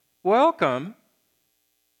welcome.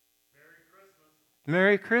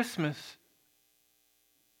 Merry Christmas.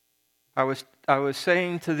 I was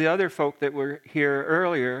saying to the other folk that were here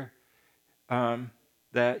earlier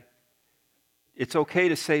that it's okay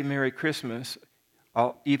to say Merry Christmas,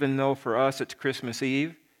 even though for us it's Christmas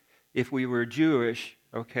Eve. If we were Jewish,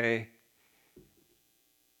 okay,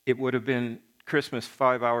 it would have been Christmas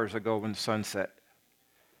 5 hours ago when the sun set.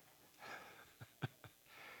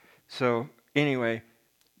 So anyway,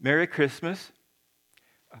 Merry Christmas.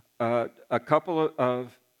 A couple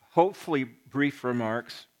of hopefully brief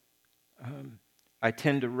remarks. I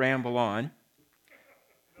tend to ramble on.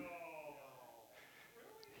 No.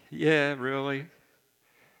 Yeah, really. When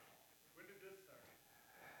did this start?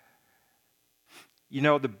 You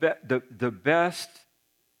know, the best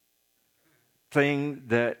thing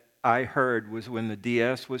that I heard was when the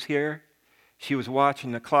DS was here. She was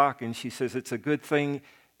watching the clock and she says, it's a good thing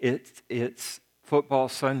it's football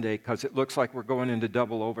Sunday because it looks like we're going into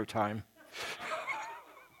double overtime.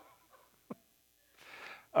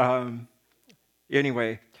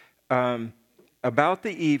 Anyway, about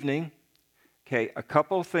the evening, okay, a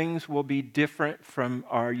couple things will be different from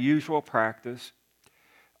our usual practice.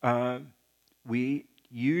 We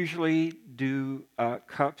usually do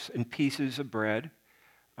cups and pieces of bread.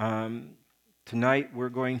 Tonight we're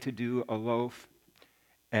going to do a loaf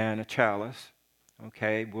and a chalice.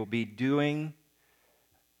 Okay, we'll be doing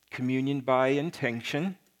communion by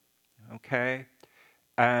intention. Okay,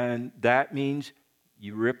 and that means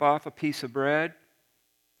you rip off a piece of bread,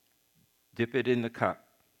 dip it in the cup.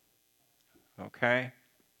 Okay?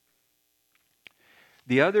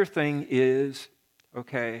 The other thing is,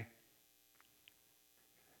 okay,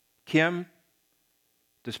 Kim,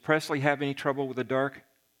 does Presley have any trouble with the dark?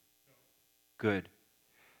 Good.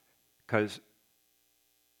 Because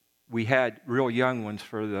we had real young ones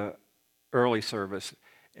for the early service.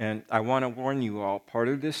 And I want to warn you all, part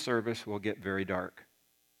of this service will get very dark.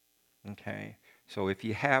 Okay? So if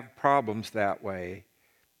you have problems that way,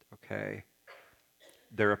 okay,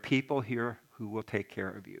 there are people here who will take care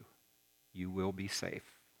of you. You will be safe.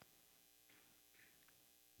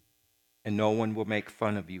 And no one will make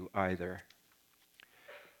fun of you either.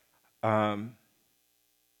 The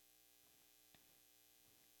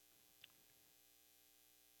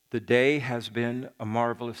day has been a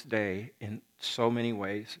marvelous day in so many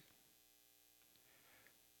ways.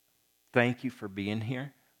 Thank you for being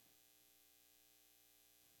here.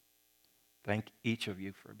 Thank each of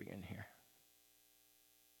you for being here.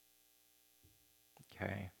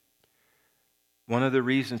 Okay. One of the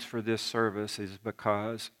reasons for this service is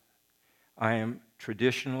because I am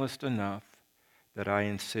traditionalist enough that I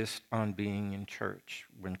insist on being in church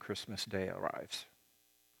when Christmas Day arrives.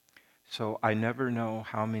 So I never know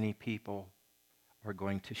how many people are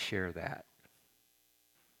going to share that.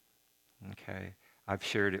 Okay? I've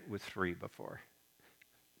shared it with 3 before.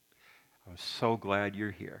 I'm so glad you're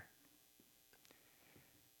here.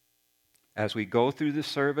 As we go through the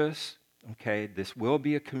service, okay, this will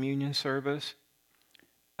be a communion service.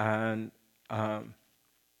 And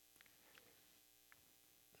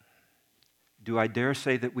do I dare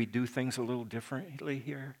say that we do things a little differently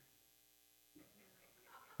here?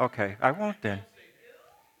 Okay, I won't then.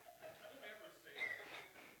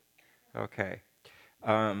 Okay.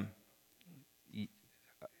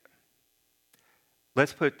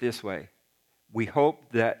 Let's put it this way. We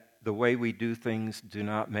hope that the way we do things do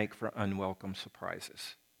not make for unwelcome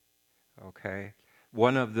surprises. Okay?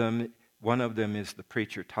 One of them is the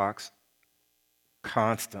preacher talks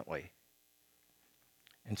constantly.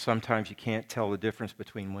 And sometimes you can't tell the difference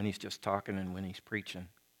between when he's just talking and when he's preaching.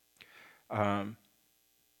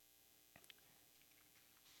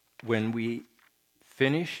 When we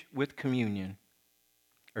finish with communion,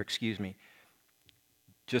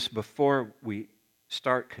 just before we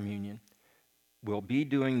start communion, we'll be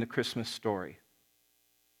doing the Christmas story.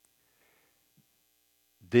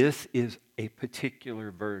 This is a particular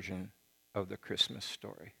version of the Christmas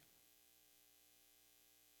story.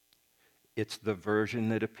 It's the version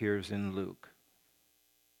that appears in Luke.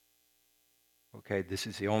 Okay, this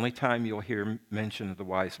is the only time you'll hear mention of the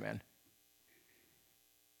wise men.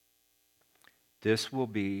 This will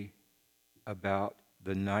be about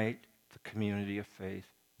the night the community of faith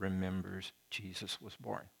remembers Jesus was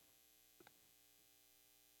born.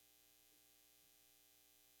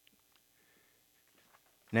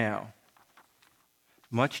 Now,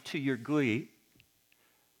 much to your glee,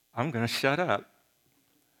 I'm going to shut up.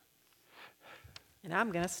 And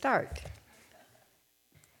I'm going to start.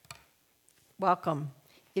 Welcome.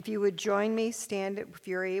 If you would join me, stand if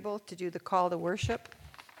you're able to do the call to worship.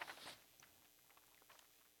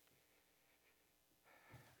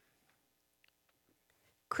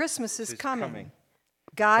 Christmas is is coming.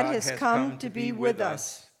 God has has come to be with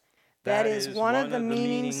us. That is one of the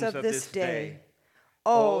meanings of this day.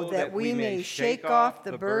 Oh, that we may shake off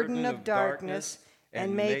the burden of darkness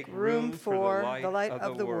and make room for the light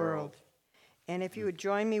of the world. And if you would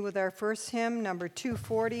join me with our first hymn, number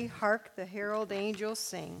 240, Hark the Herald Angels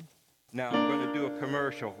Sing. Now I'm going to do a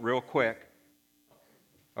commercial real quick.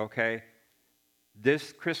 Okay?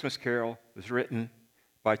 This Christmas carol was written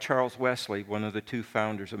by Charles Wesley, one of the two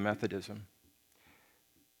founders of Methodism.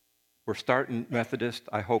 We're starting Methodist.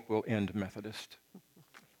 I hope we'll end Methodist.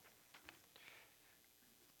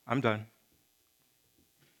 I'm done.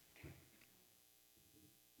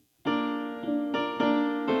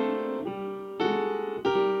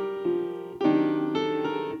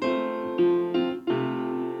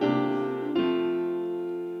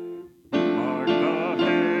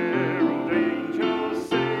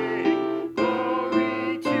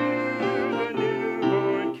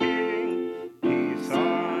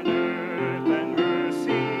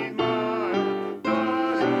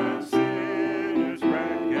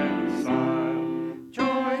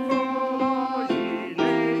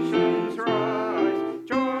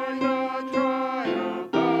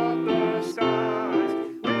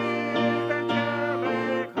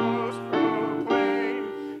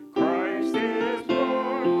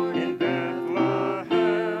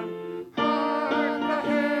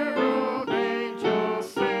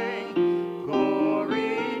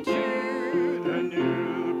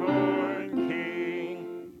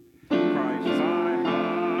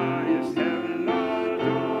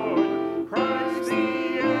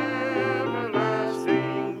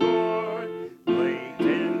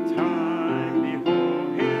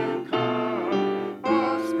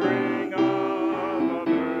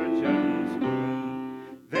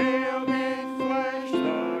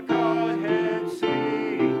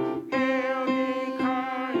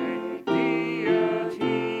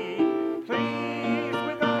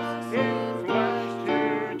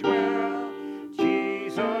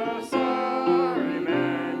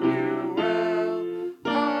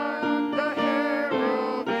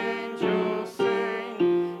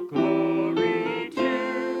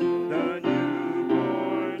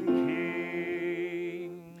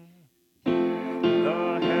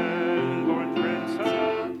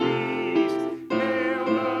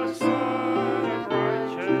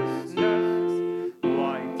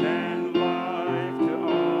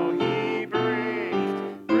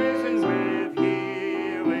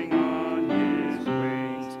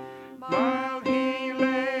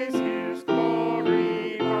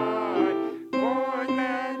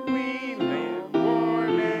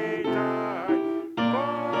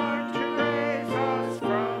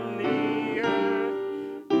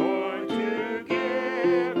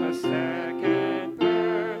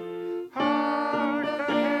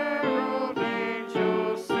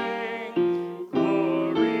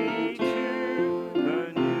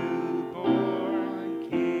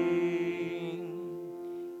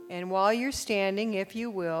 While you're standing, if you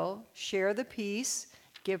will, share the peace.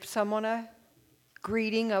 Give someone a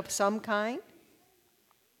greeting of some kind.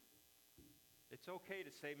 It's okay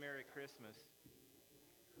to say Merry Christmas.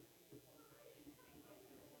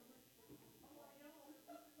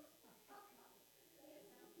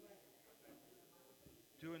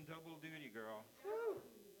 Doing double duty, girl. Woo.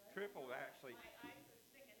 Triple, actually. My eyes are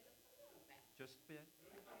sticking just a bit.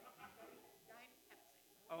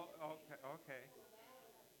 Oh, okay.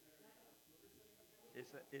 Is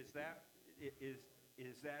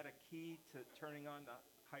that a key to turning on the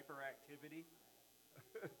hyperactivity?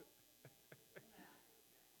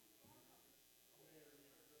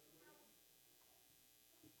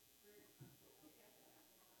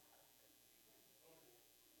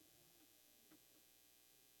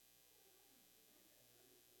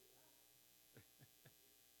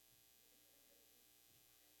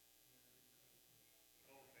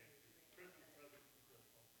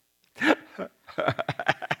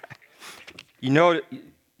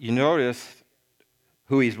 You notice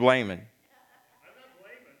who he's blaming. I'm not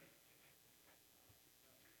blaming.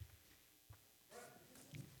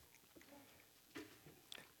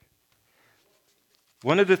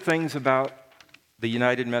 One of the things about the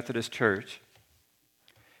United Methodist Church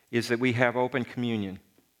is that we have open communion.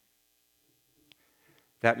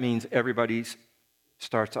 That means everybody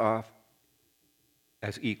starts off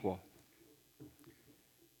as equal.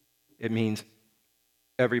 It means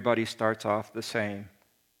everybody starts off the same.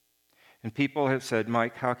 And people have said,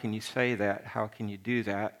 Mike, how can you say that? How can you do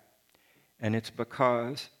that? And it's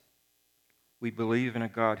because we believe in a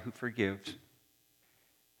God who forgives.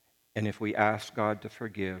 And if we ask God to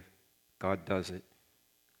forgive, God does it.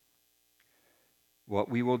 What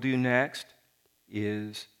we will do next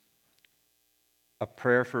is a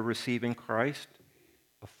prayer for receiving Christ,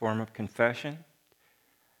 a form of confession.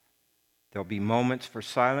 There'll be moments for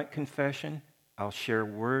silent confession. I'll share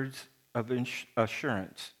words of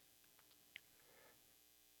assurance.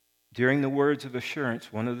 During the words of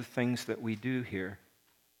assurance, one of the things that we do here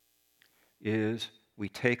is we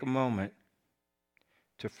take a moment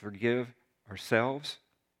to forgive ourselves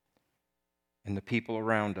and the people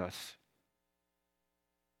around us.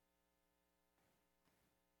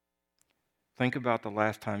 Think about the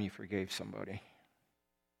last time you forgave somebody.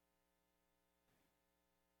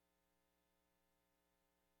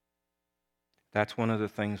 That's one of the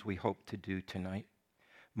things we hope to do tonight.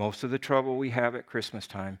 Most of the trouble we have at Christmas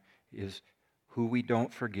time is who we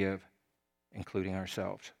don't forgive, including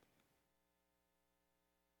ourselves.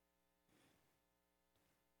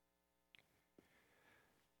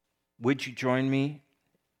 Would you join me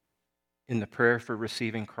in the prayer for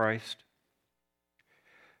receiving Christ?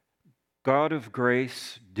 God of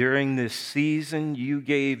grace, during this season you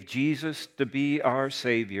gave Jesus to be our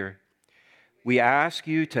Savior. We ask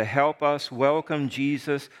you to help us welcome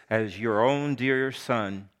Jesus as your own dear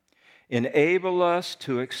Son. Enable us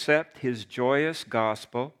to accept his joyous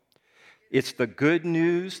gospel. It's the good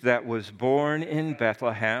news that was born in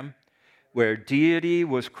Bethlehem, where deity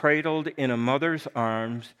was cradled in a mother's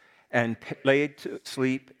arms and laid to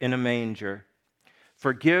sleep in a manger.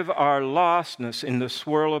 Forgive our lostness in the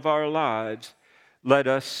swirl of our lives. Let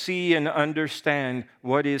us see and understand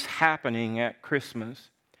what is happening at Christmas.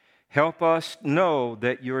 Help us know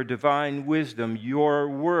that your divine wisdom, your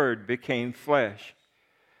word, became flesh.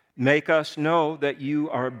 Make us know that you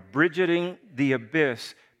are bridging the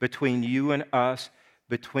abyss between you and us,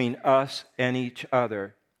 between us and each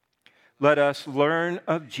other. Let us learn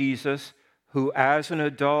of Jesus, who as an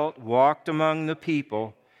adult walked among the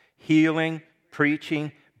people, healing,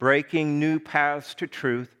 preaching, breaking new paths to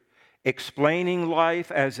truth, explaining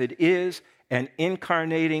life as it is, and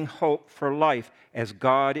incarnating hope for life as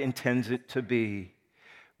God intends it to be.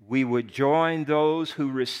 We would join those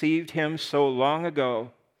who received him so long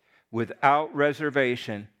ago without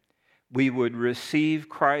reservation. We would receive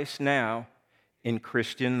Christ now in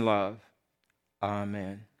Christian love.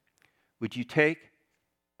 Amen. Would you take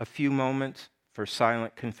a few moments for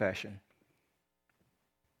silent confession?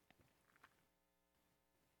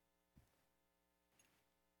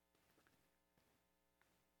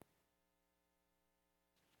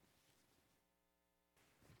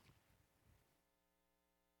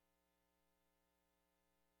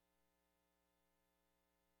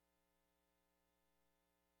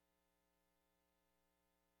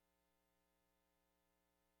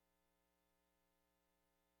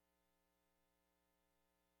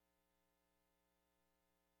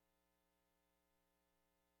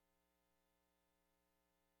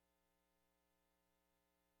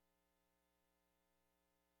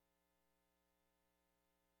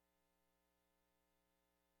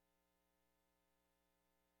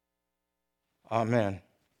 Amen.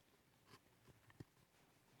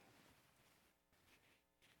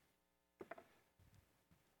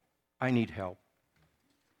 I need help.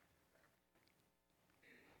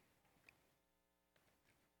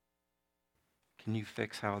 Can you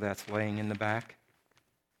fix how that's laying in the back?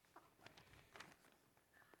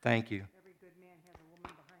 Thank you. Every good man has a woman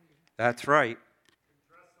behind him. That's right.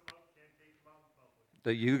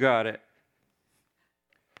 You got it.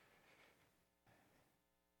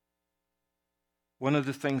 One of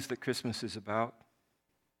the things that Christmas is about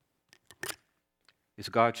is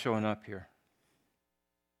God showing up here.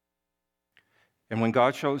 And when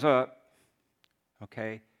God shows up,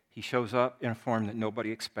 okay, he shows up in a form that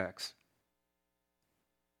nobody expects.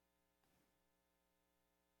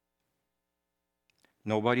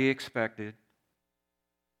 Nobody expected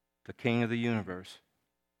the King of the universe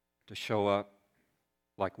to show up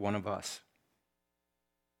like one of us.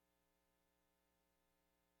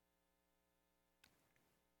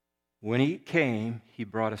 When he came, he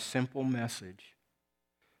brought a simple message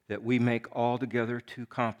that we make altogether too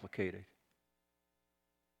complicated.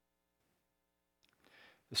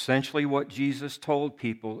 Essentially, what Jesus told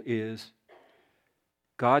people is,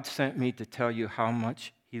 God sent me to tell you how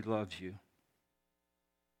much he loves you.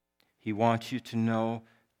 He wants you to know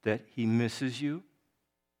that he misses you.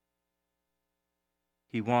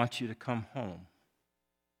 He wants you to come home.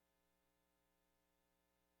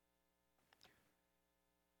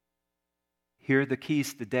 Here are the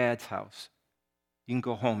keys to Dad's house. You can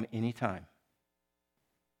go home anytime.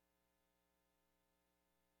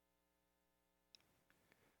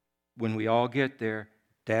 When we all get there,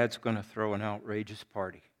 Dad's going to throw an outrageous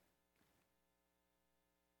party.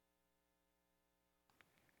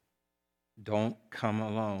 Don't come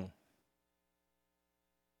alone.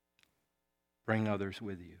 Bring others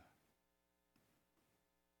with you.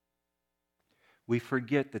 We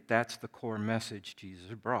forget that that's the core message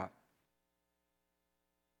Jesus brought.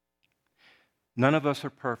 None of us are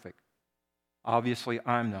perfect. Obviously,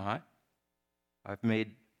 I'm not. I've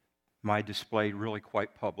made my display really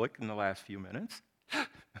quite public in the last few minutes.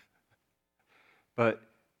 But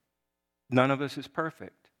none of us is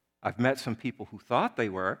perfect. I've met some people who thought they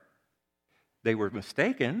were. They were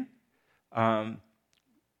mistaken. But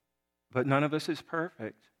none of us is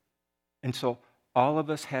perfect. And so all of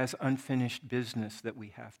us has unfinished business that we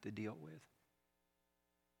have to deal with.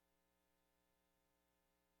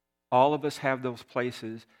 All of us have those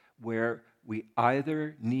places where we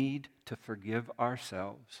either need to forgive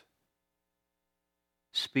ourselves,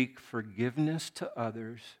 speak forgiveness to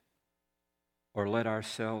others, or let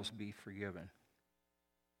ourselves be forgiven.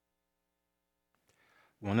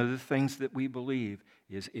 One of the things that we believe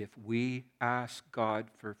is if we ask God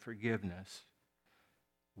for forgiveness,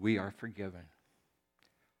 we are forgiven.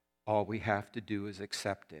 All we have to do is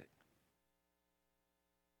accept it.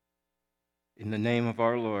 In the name of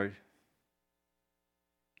our Lord,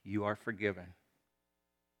 you are forgiven.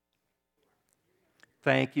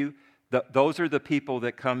 Thank you. Those are the people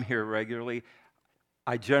that come here regularly.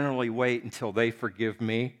 I generally wait until they forgive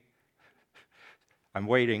me. I'm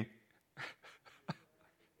waiting.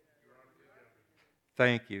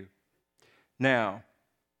 Thank you. Now,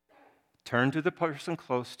 turn to the person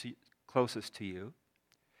closest to you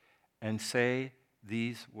and say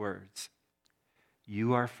these words.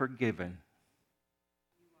 You are forgiven.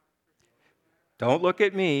 Don't look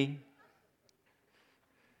at me.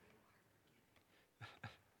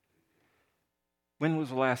 When was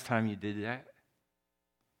the last time you did that?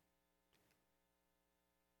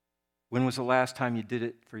 When was the last time you did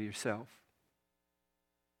it for yourself?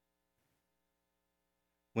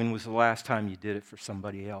 When was the last time you did it for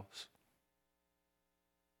somebody else?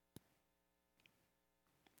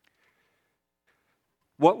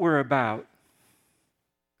 What we're about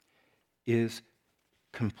is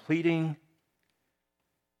completing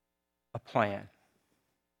a plan.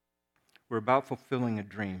 We're about fulfilling a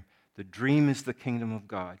dream. The dream is the kingdom of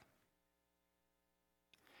God.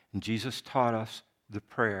 And Jesus taught us the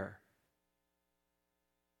prayer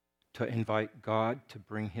to invite God to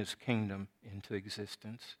bring his kingdom into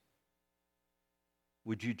existence.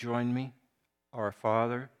 Would you join me? Our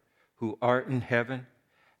Father, who art in heaven,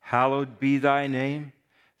 hallowed be thy name.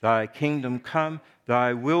 Thy kingdom come,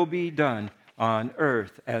 thy will be done on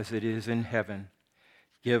earth as it is in heaven.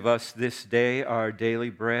 Give us this day our daily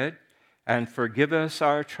bread, and forgive us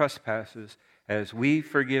our trespasses as we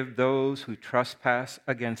forgive those who trespass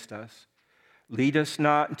against us. Lead us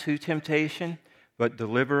not into temptation, but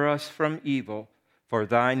deliver us from evil. For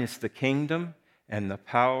thine is the kingdom and the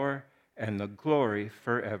power and the glory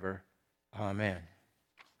forever. Amen.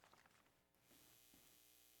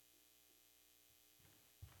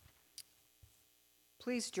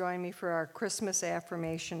 Please join me for our Christmas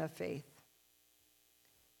affirmation of faith.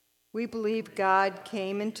 We believe God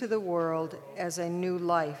came into the world as a new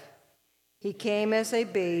life. He came as a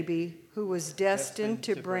baby who was destined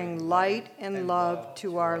to bring light and love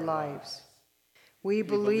to our lives. We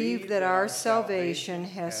believe that our salvation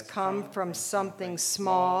has come from something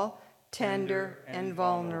small, tender, and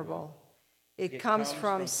vulnerable. It comes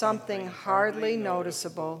from something hardly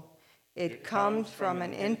noticeable. It comes from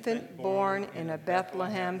an infant born in a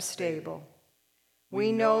Bethlehem stable.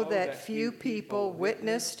 We know that few people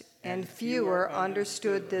witnessed and fewer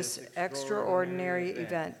understood this extraordinary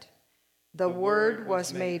event. The Word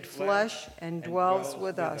was made flesh and dwells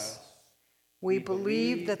with us. We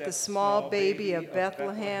believe that the small baby of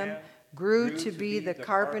Bethlehem grew to be the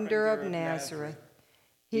carpenter of Nazareth.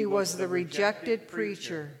 He was the rejected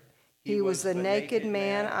preacher. He was the naked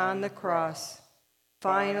man on the cross.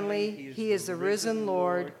 Finally, he is the risen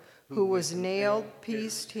Lord who was nailed,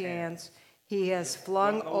 pierced hands. He has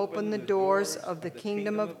flung open the doors of the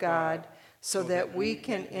kingdom of God so that we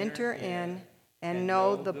can enter in and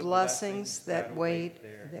know the blessings that wait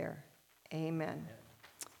there. Amen.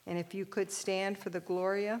 And if you could stand for the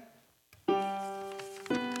Gloria.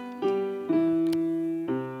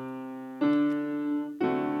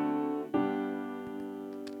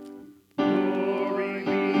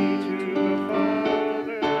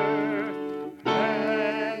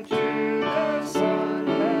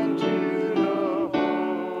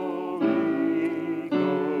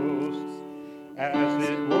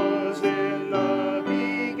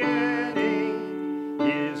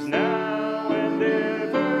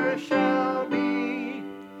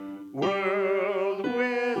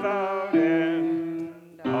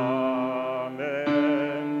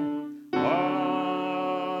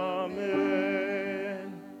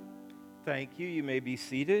 Thank you. You may be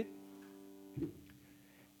seated.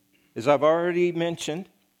 As I've already mentioned,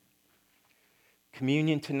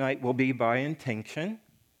 communion tonight will be by intinction.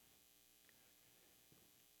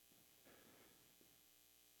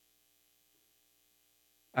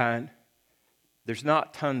 And there's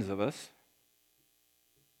not tons of us,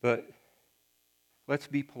 but let's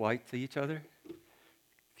be polite to each other.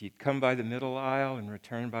 If you'd come by the middle aisle and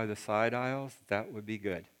return by the side aisles, that would be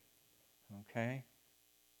good. Okay?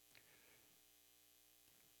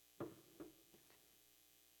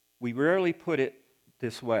 We rarely put it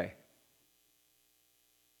this way.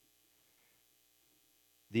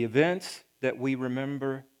 The events that we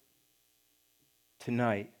remember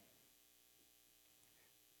tonight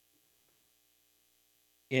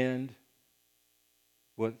end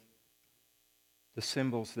with the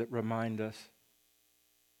symbols that remind us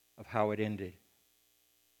of how it ended.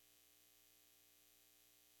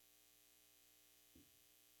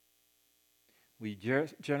 We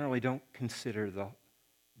generally don't consider the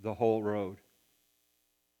whole road.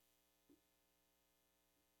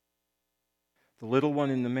 The little one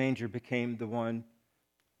in the manger became the one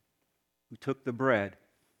who took the bread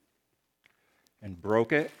and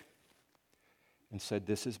broke it and said,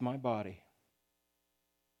 "This is my body."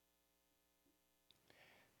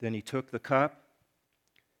 Then he took the cup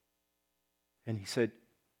and he said,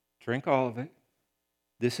 "Drink all of it.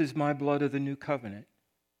 This is my blood of the new covenant.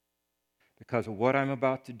 Because of what I'm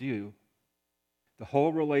about to do, the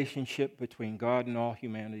whole relationship between God and all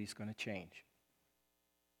humanity is going to change."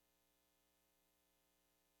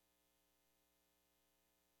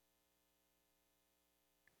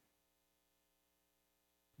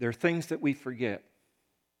 There are things that we forget.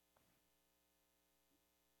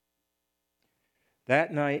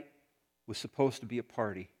 That night was supposed to be a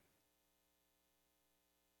party.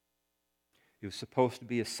 It was supposed to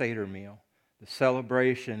be a Seder meal, the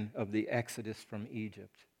celebration of the Exodus from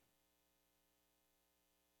Egypt.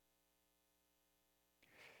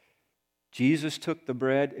 Jesus took the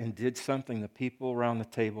bread and did something the people around the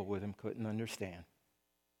table with him couldn't understand.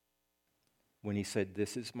 When he said,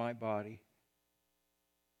 "This is my body."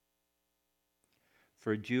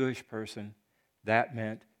 For a Jewish person, that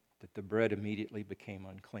meant that the bread immediately became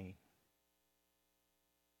unclean.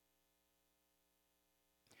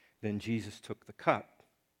 Then Jesus took the cup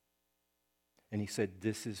and he said,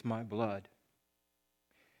 "This is my blood."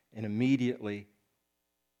 And immediately,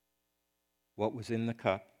 what was in the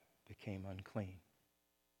cup became unclean.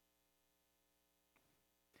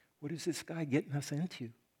 What is this guy getting us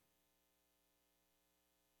into?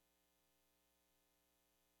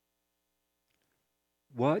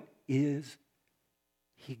 What is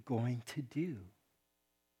he going to do?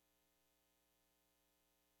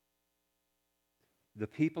 The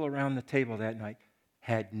people around the table that night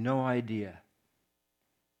had no idea.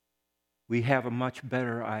 We have a much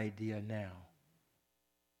better idea now.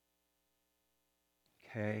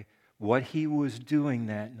 Okay? What he was doing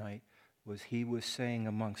that night was he was saying,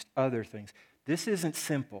 amongst other things, this isn't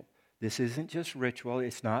simple. This isn't just ritual.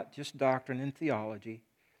 It's not just doctrine and theology.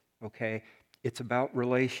 Okay? It's about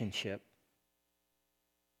relationship.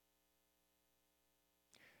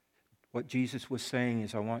 What Jesus was saying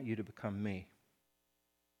is, I want you to become me.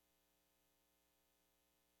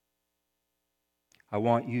 I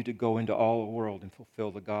want you to go into all the world and fulfill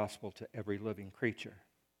the gospel to every living creature.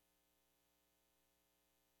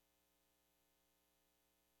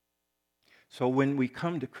 So when we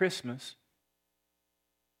come to Christmas,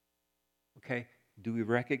 okay, do we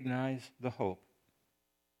recognize the hope?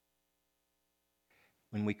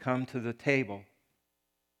 When we come to the table,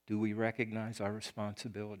 do we recognize our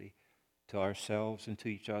responsibility to ourselves and to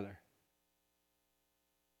each other?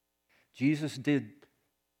 Jesus did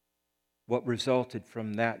what resulted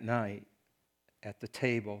from that night at the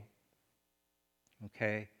table,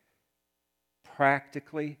 okay,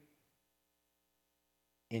 practically,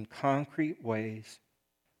 in concrete ways,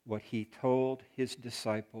 what he told his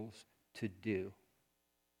disciples to do.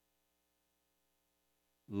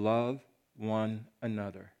 Love one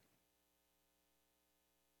another.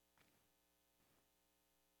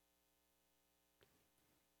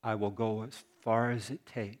 I will go as far as it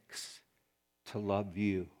takes to love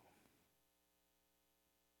you.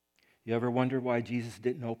 You ever wonder why Jesus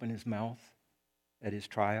didn't open his mouth at his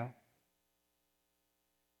trial?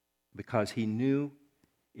 Because he knew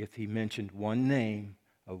if he mentioned one name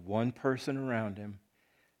of one person around him,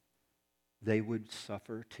 they would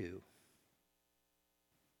suffer too.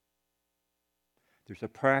 There's a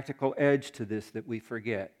practical edge to this that we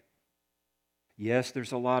forget. Yes,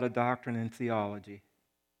 there's a lot of doctrine and theology.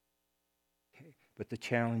 Okay, but the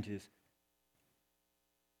challenge is,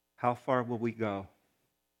 how far will we go?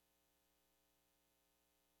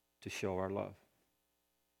 to show our love.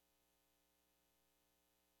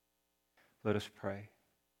 Let us pray.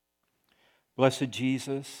 Blessed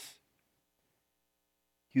Jesus,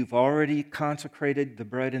 you've already consecrated the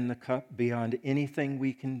bread and the cup beyond anything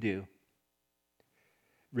we can do.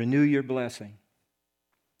 Renew your blessing.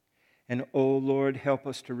 And, oh Lord, help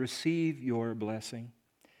us to receive your blessing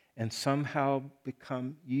and somehow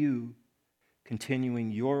become you,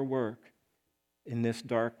 continuing your work in this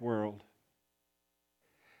dark world.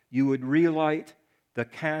 You would relight the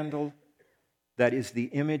candle that is the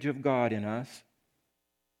image of God in us.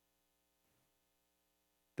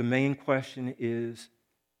 The main question is,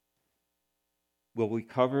 will we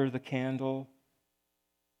cover the candle,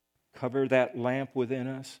 cover that lamp within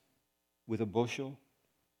us with a bushel?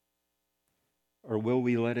 Or will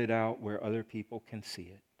we let it out where other people can see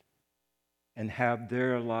it and have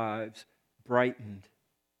their lives brightened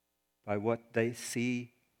by what they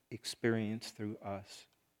see, experience through us?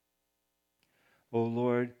 O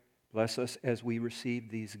Lord, bless us as we receive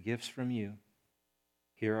these gifts from you.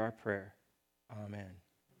 Hear our prayer. Amen.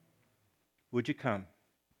 Would you come?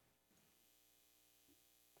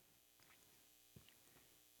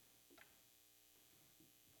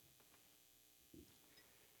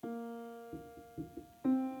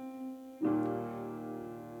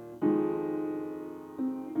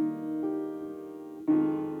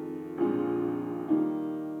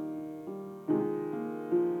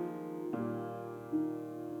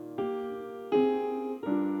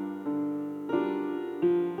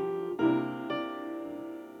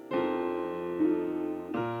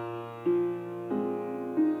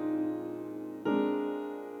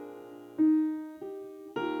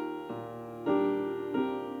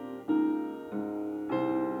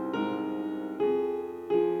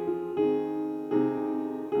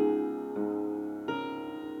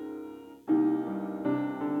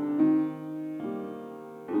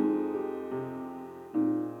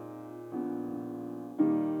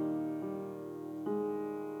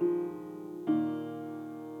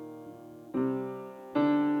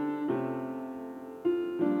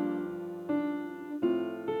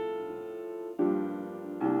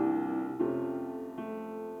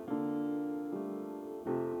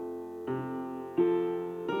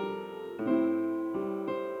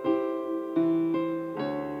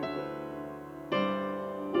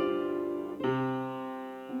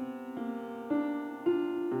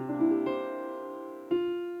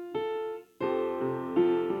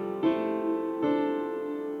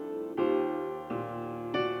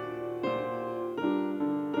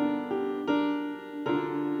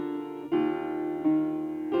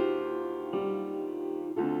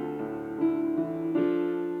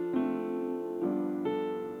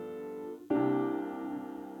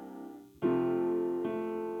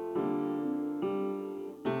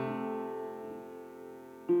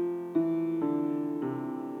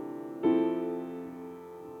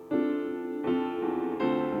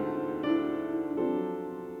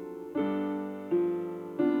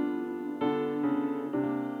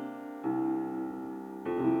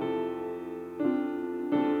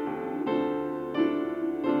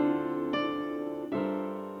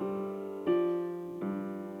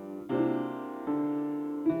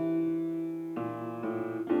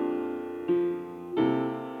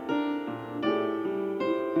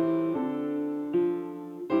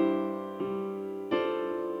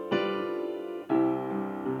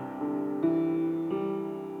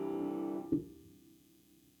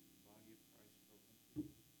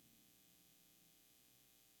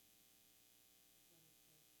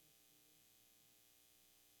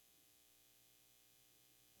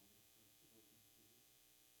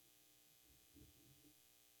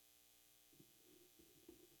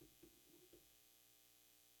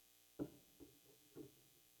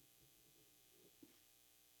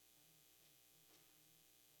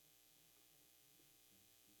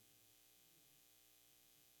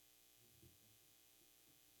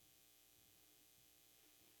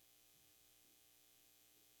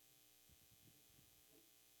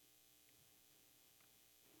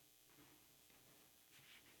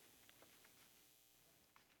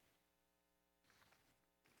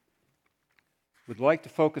 We'd like to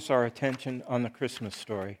focus our attention on the Christmas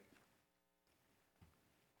story.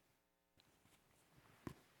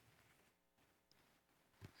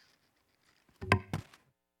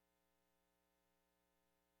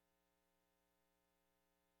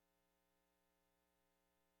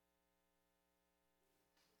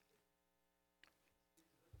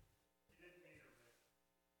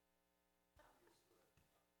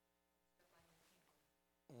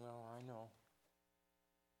 Well, I know.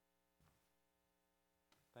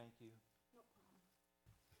 Thank you.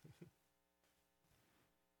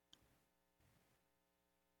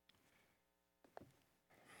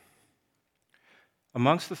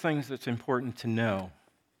 Amongst the things that's important to know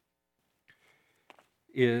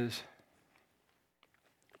is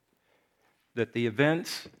that the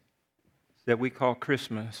events that we call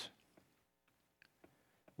Christmas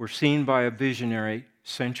were seen by a visionary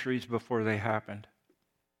centuries before they happened.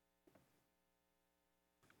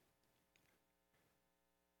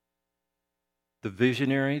 The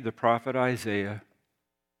visionary, the prophet Isaiah,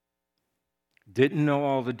 didn't know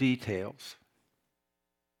all the details.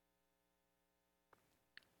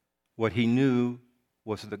 What he knew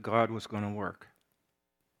was that God was going to work.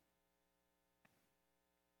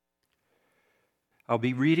 I'll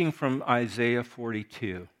be reading from Isaiah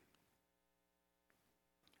 42.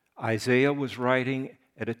 Isaiah was writing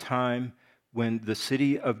at a time when the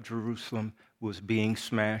city of Jerusalem was being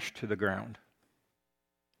smashed to the ground.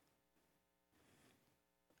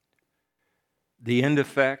 The end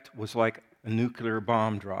effect was like a nuclear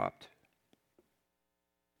bomb dropped,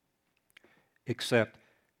 except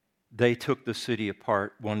they took the city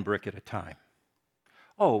apart one brick at a time.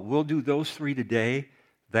 Oh, we'll do those 3 today,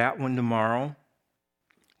 that one tomorrow.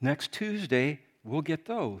 Next Tuesday, we'll get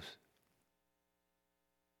those.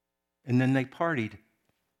 And then they partied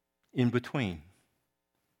in between.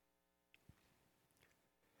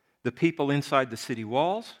 The people inside the city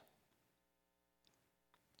walls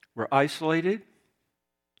were isolated.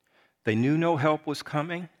 They knew no help was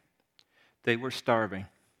coming. They were starving.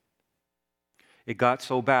 It got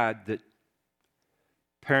so bad that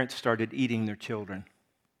parents started eating their children.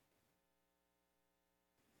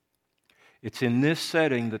 It's in this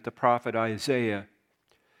setting that the prophet Isaiah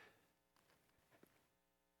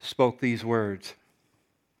spoke these words.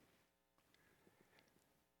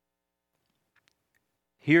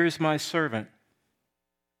 Here is my servant,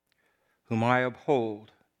 whom I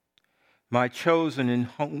uphold, my chosen in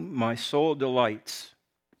whom my soul delights.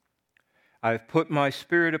 I have put my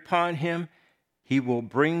spirit upon him. He will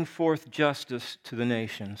bring forth justice to the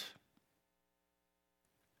nations.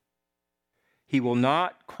 He will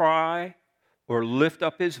not cry or lift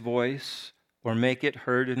up his voice or make it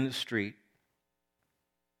heard in the street.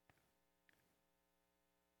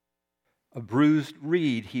 A bruised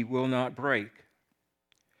reed he will not break.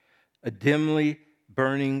 A dimly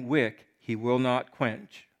burning wick he will not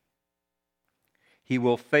quench. He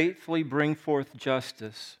will faithfully bring forth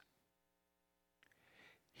justice.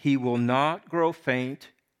 He will not grow faint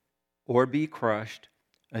or be crushed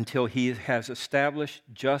until he has established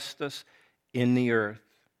justice in the earth.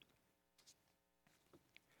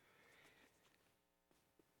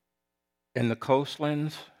 And the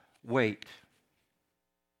coastlands wait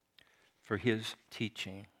for his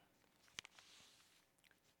teaching.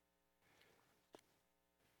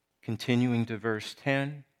 Continuing to verse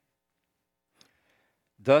 10.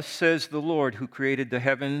 Thus says the Lord, who created the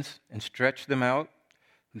heavens and stretched them out,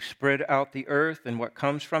 who spread out the earth and what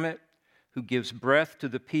comes from it, who gives breath to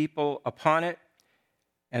the people upon it,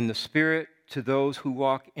 and the spirit to those who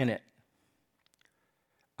walk in it.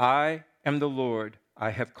 I am the Lord.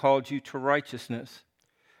 I have called you to righteousness.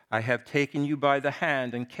 I have taken you by the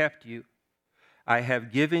hand and kept you. I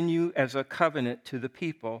have given you as a covenant to the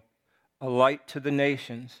people, a light to the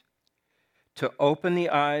nations, to open the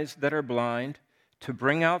eyes that are blind, to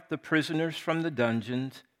bring out the prisoners from the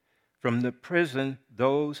dungeons, from the prison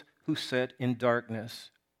those who sit in darkness.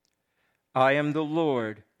 I am the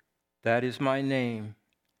Lord, that is my name.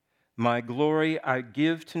 My glory I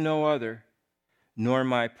give to no other, nor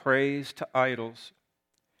my praise to idols.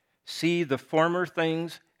 See, the former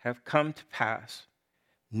things have come to pass.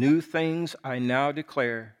 New things I now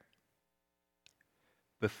declare.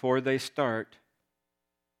 Before they start,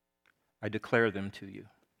 I declare them to you.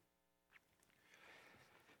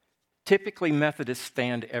 Typically, Methodists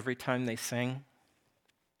stand every time they sing,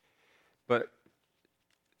 but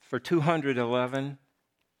for 211,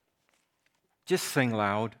 just sing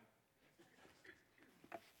loud.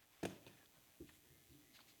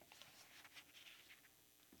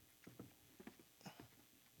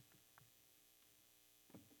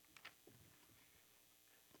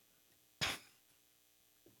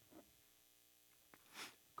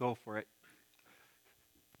 Go for it.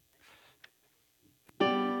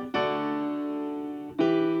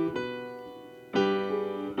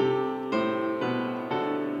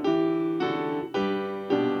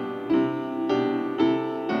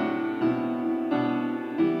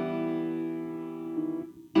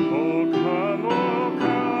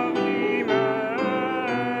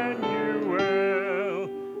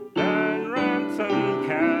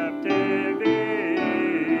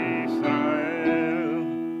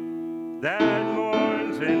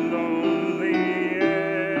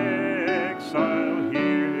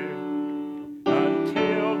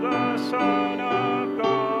 Son of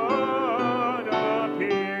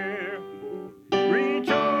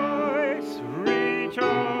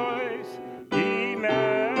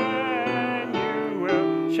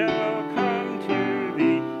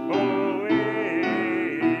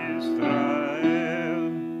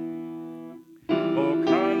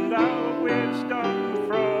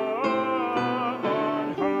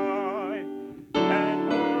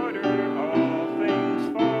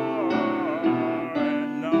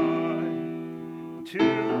Thank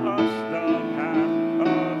you.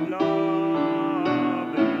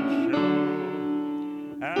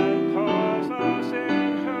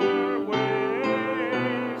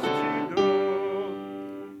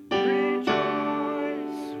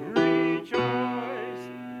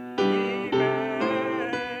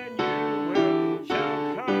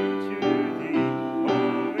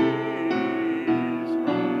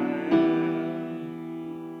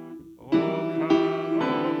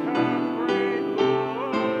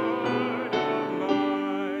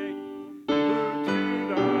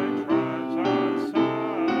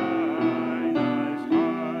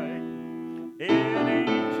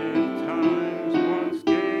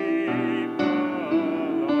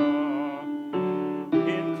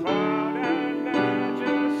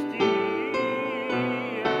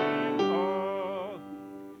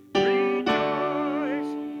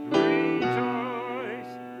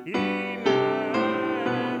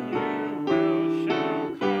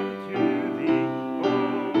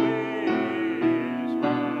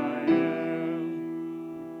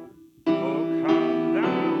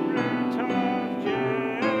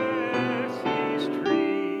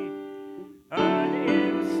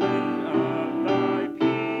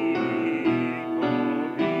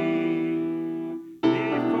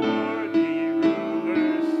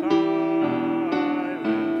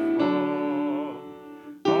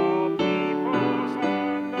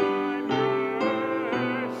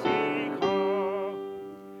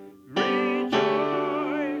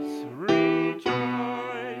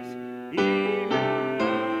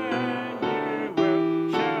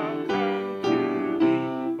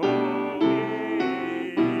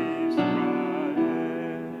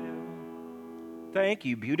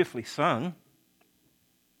 Beautifully sung.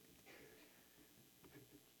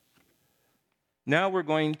 Now we're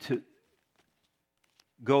going to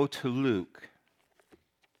go to Luke.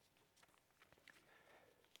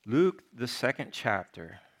 Luke, the 2nd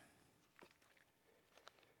chapter.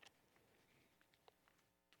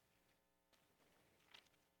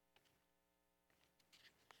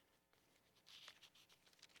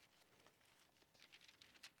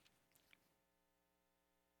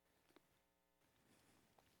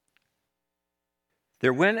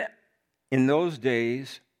 There went in those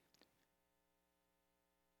days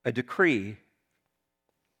a decree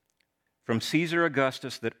from Caesar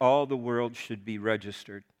Augustus that all the world should be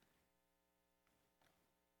registered.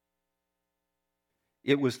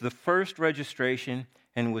 It was the first registration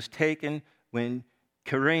and was taken when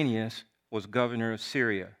Quirinius was governor of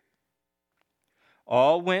Syria.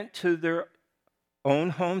 All went to their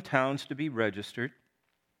own hometowns to be registered.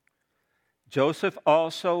 Joseph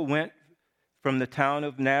also went from the town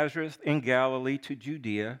of Nazareth in Galilee to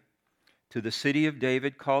Judea, to the city of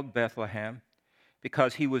David called Bethlehem,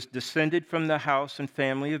 because he was descended from the house and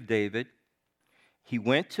family of David. He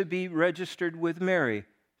went to be registered with Mary,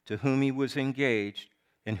 to whom he was engaged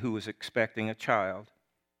and who was expecting a child.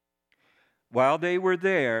 While they were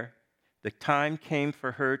there, the time came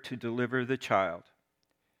for her to deliver the child.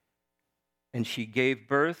 And she gave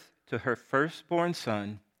birth to her firstborn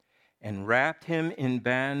son and wrapped him in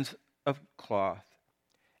bands of cloth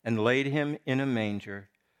and laid him in a manger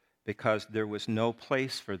because there was no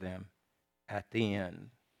place for them at the inn.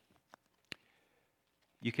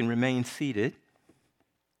 You can remain seated.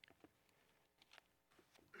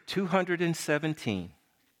 217.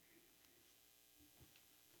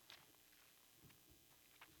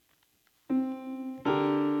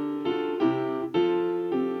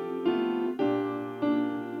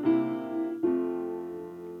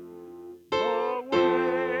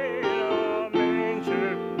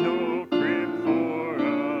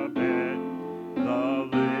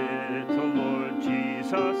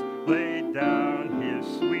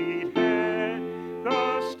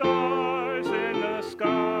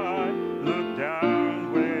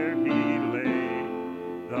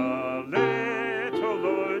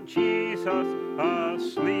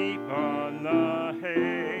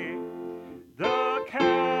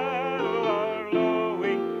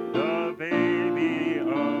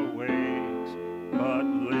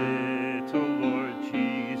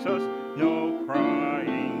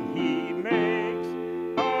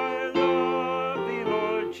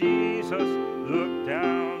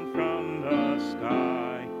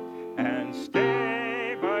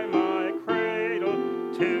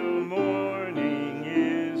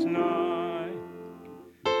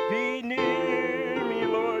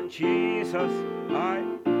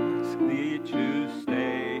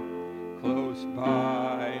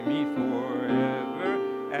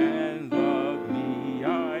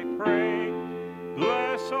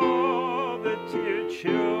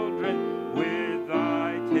 Children with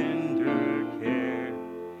thy tender care.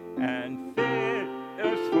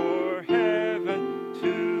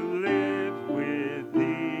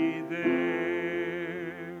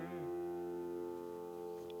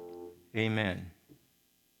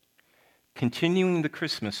 continuing the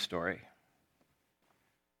Christmas story.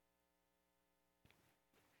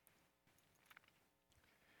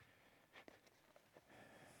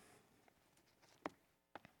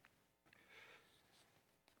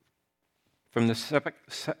 From the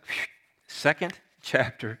second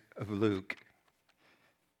chapter of Luke.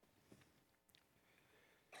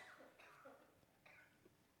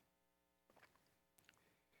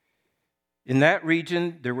 In that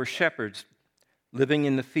region, there were shepherds living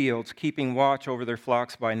in the fields, keeping watch over their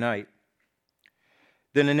flocks by night.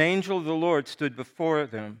 Then an angel of the Lord stood before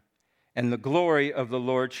them, and the glory of the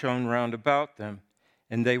Lord shone round about them,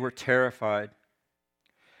 and they were terrified.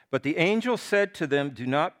 But the angel said to them, "Do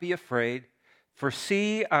not be afraid, for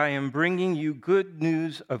see, I am bringing you good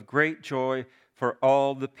news of great joy for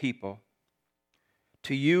all the people.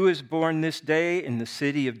 To you is born this day in the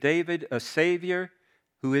city of David a Savior,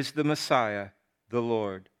 who is the Messiah, the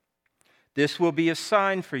Lord. This will be a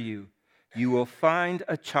sign for you. You will find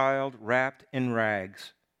a child wrapped in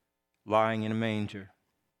rags, lying in a manger."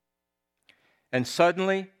 And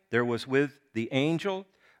suddenly there was with the angel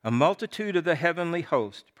a multitude of the heavenly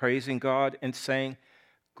host, praising God and saying,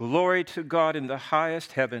 "Glory to God in the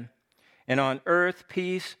highest heaven, and on earth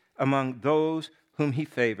peace among those whom he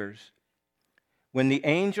favors." When the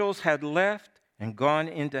angels had left and gone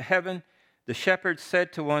into heaven, the shepherds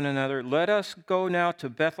said to one another, "Let us go now to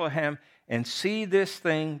Bethlehem and see this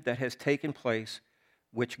thing that has taken place,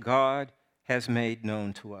 which God has made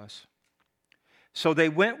known to us." So they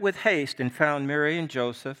went with haste and found Mary and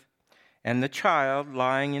Joseph and the child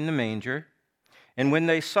lying in the manger. And when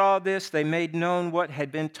they saw this, they made known what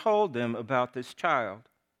had been told them about this child.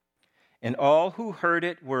 And all who heard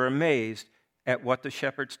it were amazed at what the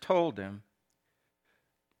shepherds told them.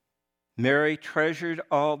 Mary treasured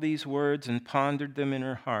all these words and pondered them in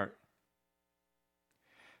her heart.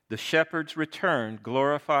 The shepherds returned,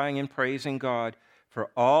 glorifying and praising God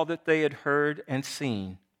for all that they had heard and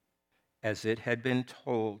seen, as it had been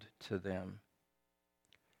told to them.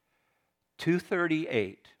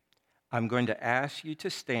 238. I'm going to ask you to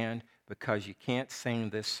stand because you can't sing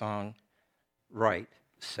this song right,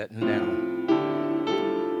 sitting down.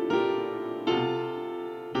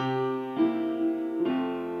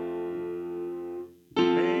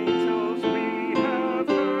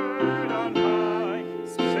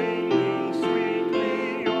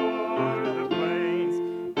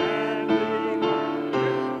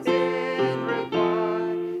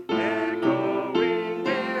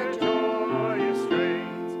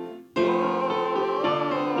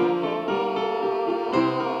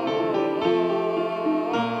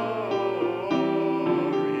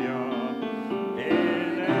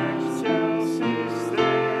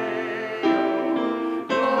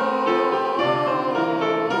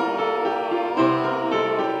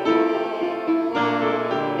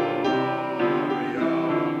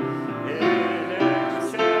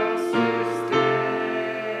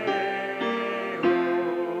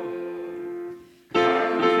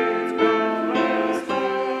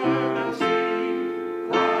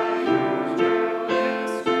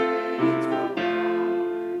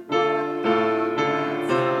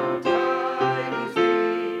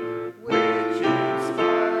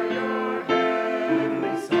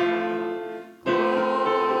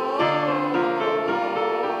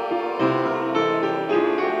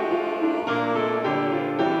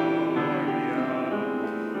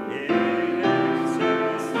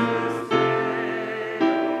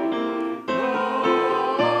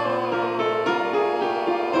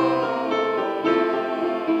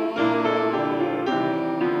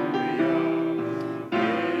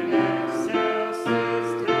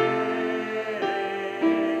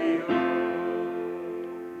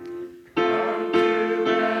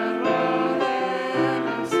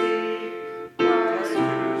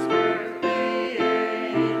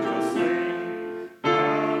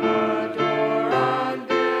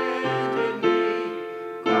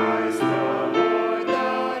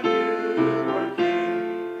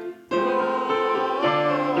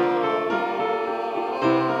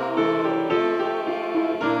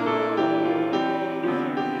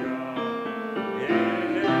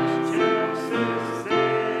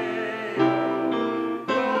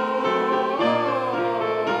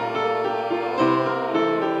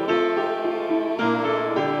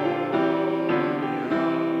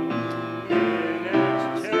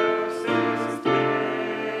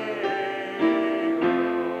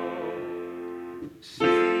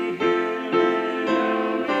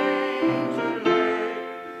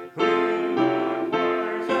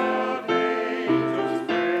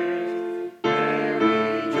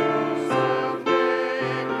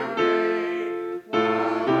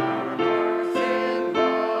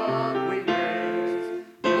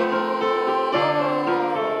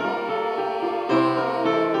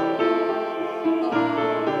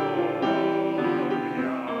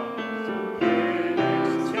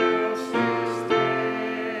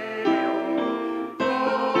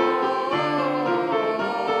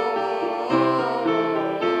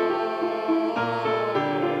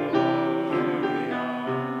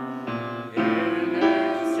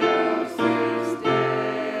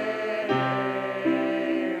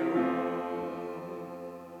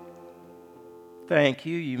 Thank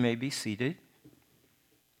you. You may be seated.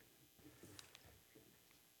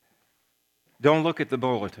 Don't look at the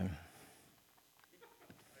bulletin.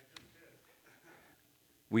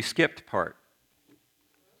 We skipped part.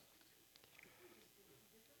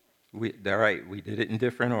 All right, we did it in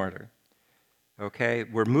different order. Okay,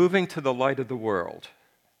 we're moving to the light of the world.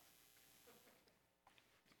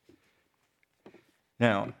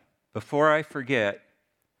 Now, before I forget,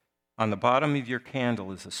 on the bottom of your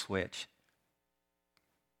candle is a switch.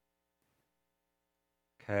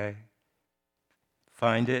 Okay?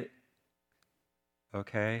 Find it?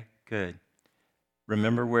 Okay, good.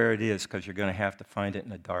 Remember where it is, because you're going to have to find it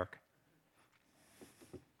in the dark.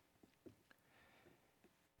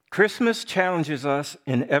 Christmas challenges us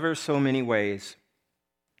in ever so many ways.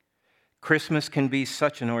 Christmas can be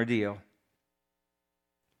such an ordeal.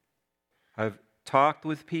 I've talked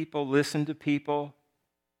with people, listened to people.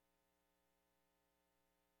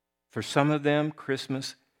 For some of them,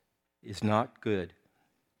 Christmas is not good.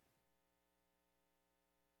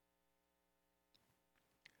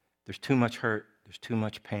 There's too much hurt. There's too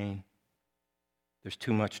much pain. There's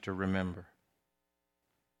too much to remember.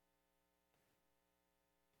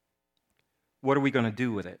 What are we going to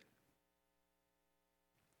do with it?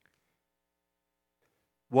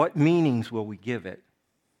 What meanings will we give it?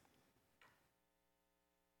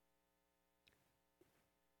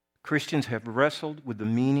 Christians have wrestled with the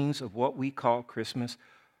meanings of what we call Christmas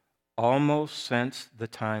almost since the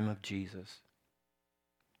time of Jesus.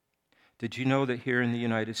 Did you know that here in the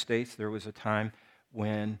United States there was a time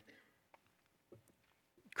when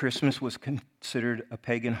Christmas was considered a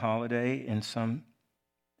pagan holiday in some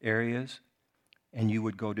areas, and you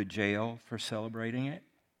would go to jail for celebrating it?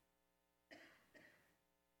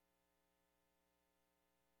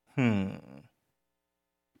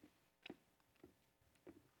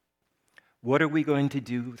 What are we going to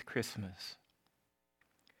do with Christmas?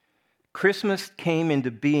 Christmas came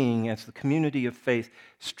into being as the community of faith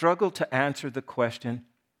struggled to answer the question,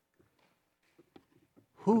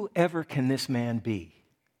 whoever can this man be?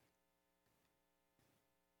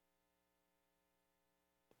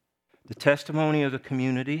 The testimony of the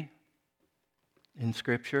community in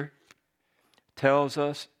Scripture tells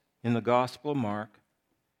us in the Gospel of Mark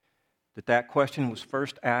that question was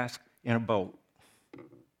first asked in a boat.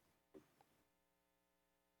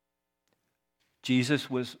 Jesus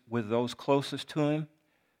was with those closest to him,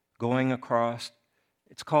 going across.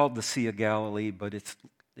 It's called the Sea of Galilee, but it's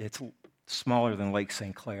smaller than Lake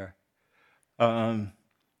St. Clair. That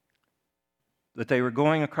they were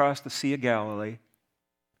going across the Sea of Galilee.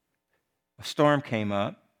 A storm came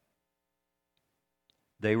up.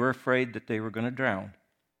 They were afraid that they were going to drown.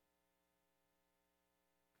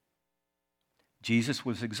 Jesus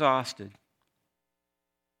was exhausted.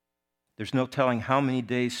 There's no telling how many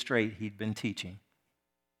days straight he'd been teaching.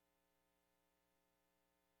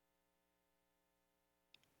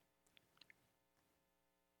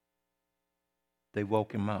 They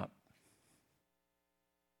woke him up.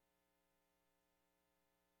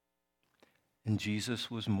 And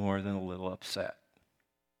Jesus was more than a little upset.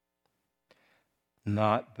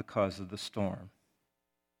 Not because of the storm.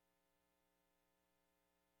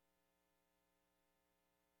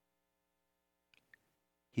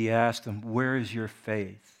 He asked them, "Where is your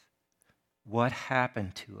faith? What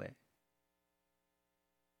happened to it?"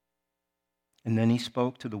 And then he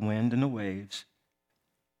spoke to the wind and the waves.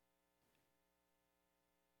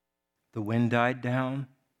 The wind died down.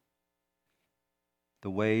 The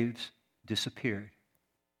waves disappeared.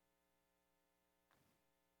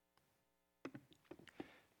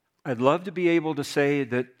 I'd love to be able to say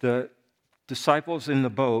that the disciples in the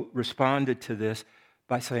boat responded to this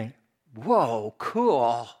by saying, "Whoa,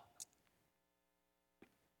 cool."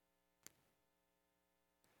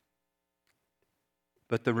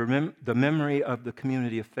 But the memory of the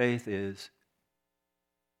community of faith is,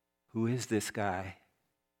 who is this guy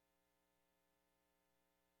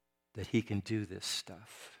that he can do this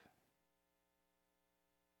stuff?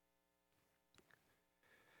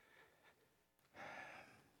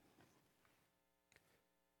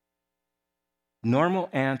 Normal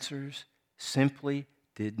answers simply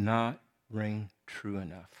did not ring true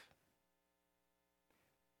enough.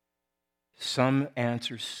 Some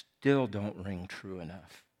answers still don't ring true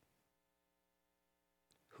enough.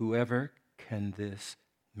 Whoever can this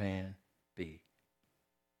man be?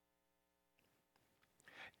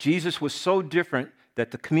 Jesus was so different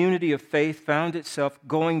that the community of faith found itself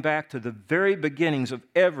going back to the very beginnings of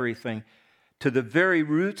everything, to the very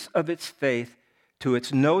roots of its faith, to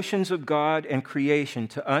its notions of God and creation,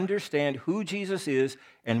 to understand who Jesus is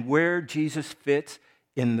and where Jesus fits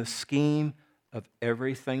in the scheme of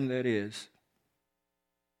everything that is.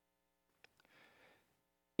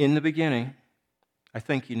 In the beginning, I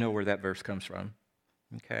think you know where that verse comes from.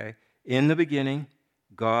 Okay? In the beginning,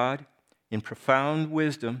 God, in profound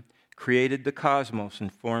wisdom, created the cosmos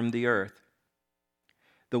and formed the earth.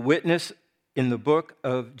 The witness in the book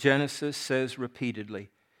of Genesis says repeatedly,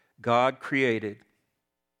 God created.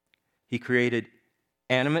 He created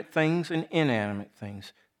animate things and inanimate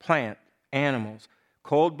things, plant, animals,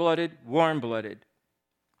 cold-blooded, warm-blooded.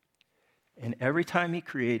 And every time he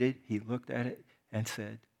created, he looked at it and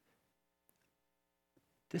said,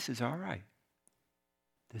 this is all right.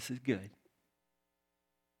 This is good.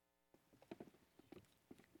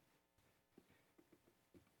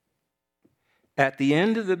 At the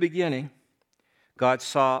end of the beginning, God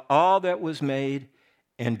saw all that was made,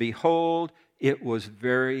 and behold, it was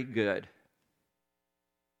very good.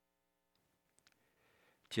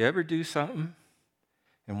 Did you ever do something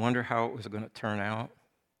and wonder how it was going to turn out?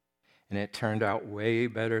 And it turned out way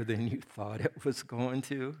better than you thought it was going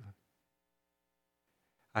to?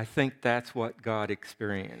 I think that's what God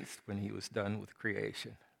experienced when he was done with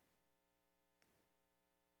creation.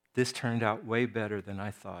 This turned out way better than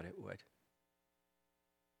I thought it would.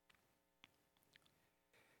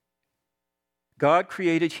 God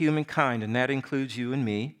created humankind, and that includes you and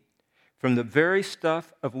me, from the very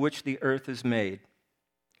stuff of which the earth is made.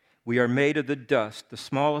 We are made of the dust, the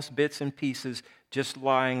smallest bits and pieces just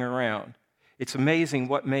lying around. It's amazing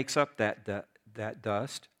what makes up that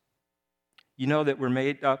dust. You know that we're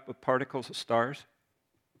made up of particles of stars?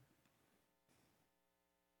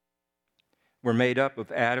 We're made up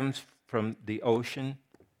of atoms from the ocean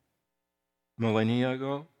millennia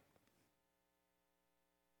ago.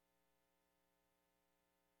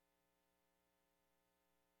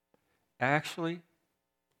 Actually,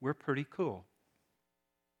 we're pretty cool.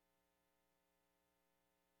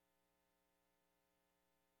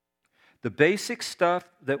 The basic stuff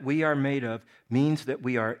that we are made of means that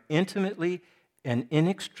we are intimately and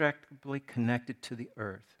inextricably connected to the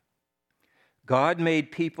earth. God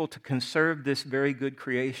made people to conserve this very good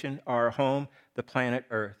creation, our home, the planet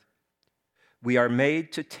Earth. We are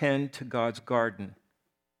made to tend to God's garden.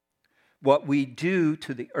 What we do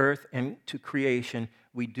to the earth and to creation,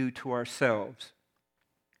 we do to ourselves.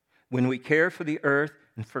 When we care for the earth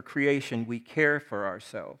and for creation, we care for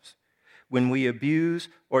ourselves. When we abuse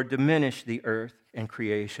or diminish the earth and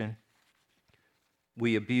creation,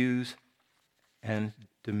 we abuse and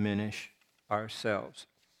diminish ourselves.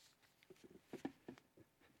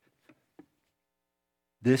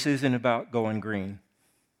 This isn't about going green.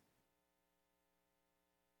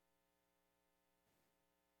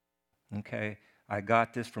 Okay, I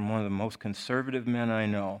got this from one of the most conservative men I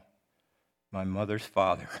know, my mother's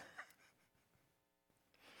father.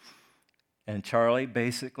 And Charlie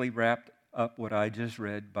basically wrapped up what I just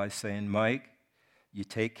read by saying, Mike, you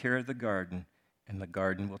take care of the garden, and the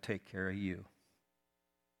garden will take care of you.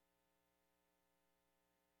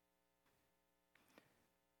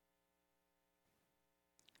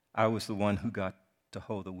 I was the one who got to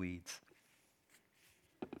hoe the weeds.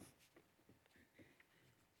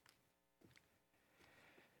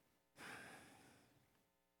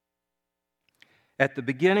 At the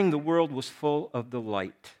beginning, the world was full of the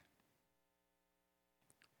light.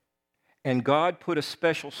 And God put a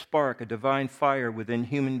special spark, a divine fire within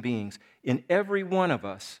human beings, in every one of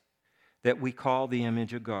us that we call the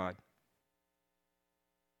image of God.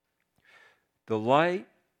 The light,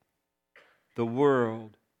 the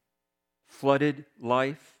world, flooded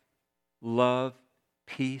life, love,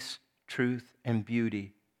 peace, truth, and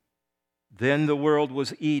beauty. Then the world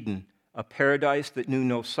was Eden, a paradise that knew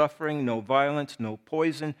no suffering, no violence, no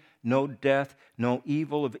poison, no death, no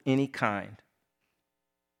evil of any kind.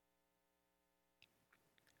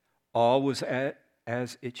 All was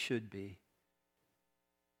as it should be.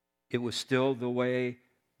 It was still the way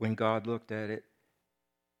when God looked at it.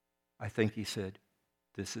 I think he said,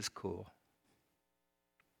 this is cool.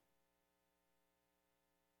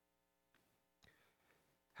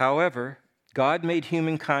 However, God made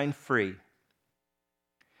humankind free.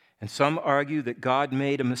 And some argue that God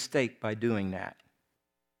made a mistake by doing that.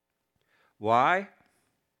 Why?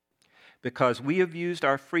 Because we have used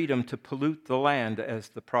our freedom to pollute the land, as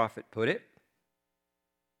the prophet put it,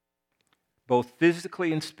 both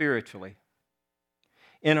physically and spiritually.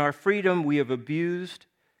 In our freedom, we have abused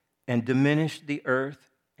and diminished the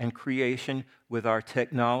earth and creation with our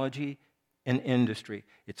technology and industry.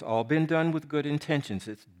 It's all been done with good intentions.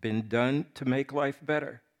 It's been done to make life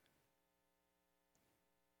better.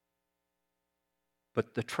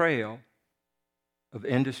 But the trail of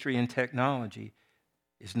industry and technology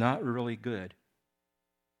is not really good.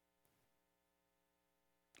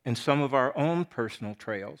 And some of our own personal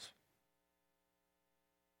trails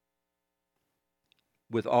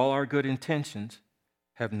with all our good intentions,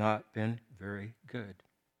 have not been very good.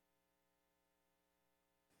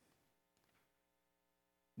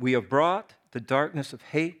 We have brought the darkness of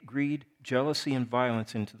hate, greed, jealousy, and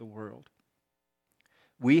violence into the world.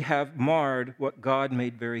 We have marred what God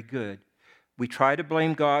made very good. We try to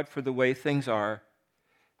blame God for the way things are,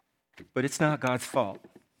 but it's not God's fault.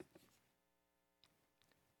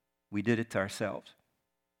 We did it to ourselves.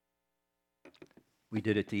 We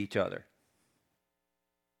did it to each other.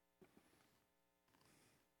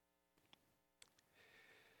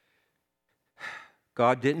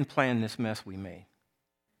 God didn't plan this mess we made.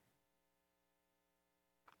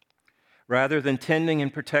 Rather than tending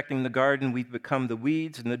and protecting the garden, we've become the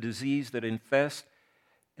weeds and the disease that infest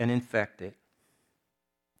and infect it.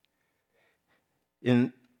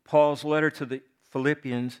 In Paul's letter to the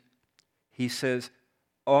Philippians, he says,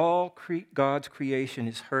 all God's creation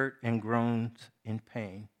is hurt and groans in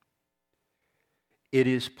pain. It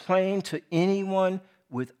is plain to anyone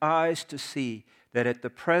with eyes to see that at the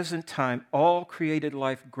present time all created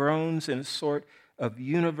life groans in a sort of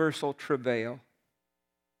universal travail,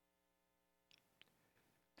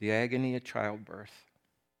 the agony of childbirth.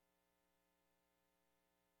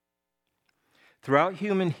 Throughout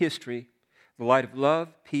human history, the light of love,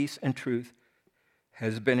 peace, and truth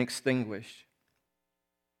has been extinguished.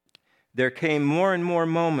 There came more and more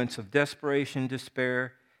moments of desperation,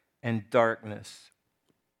 despair, and darkness.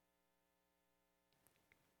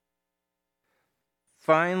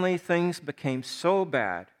 Finally, things became so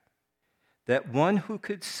bad that one who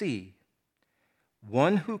could see,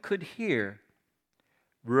 one who could hear,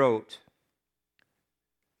 wrote,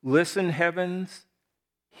 "Listen, heavens,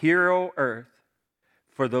 hear, O earth,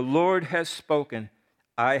 for the Lord has spoken.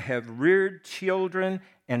 I have reared children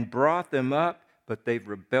and brought them up, but they've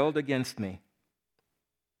rebelled against me.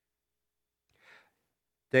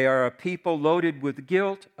 They are a people loaded with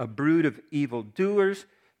guilt, a brood of evildoers,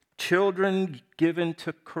 children given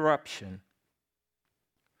to corruption.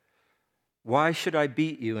 Why should I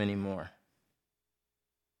beat you anymore?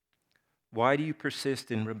 Why do you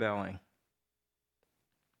persist in rebelling?"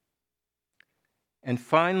 And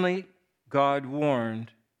finally, God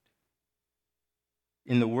warned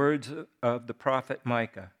in the words of the prophet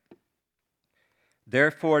Micah,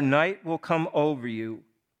 "Therefore night will come over you.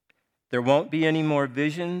 There won't be any more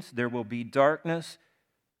visions. There will be darkness.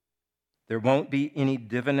 There won't be any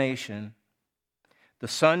divination. The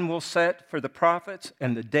sun will set for the prophets,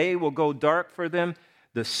 and the day will go dark for them.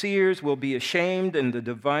 The seers will be ashamed, and the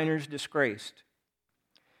diviners disgraced.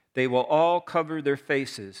 They will all cover their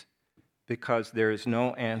faces, because there is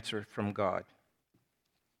no answer from God."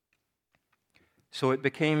 So it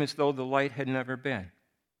became as though the light had never been.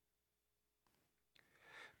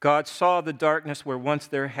 God saw the darkness where once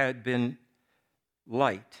there had been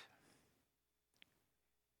light.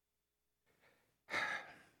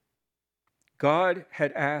 God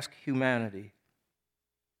had asked humanity,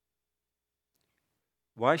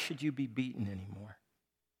 "Why should you be beaten anymore?"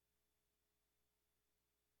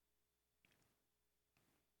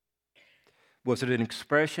 Was it an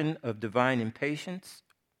expression of divine impatience?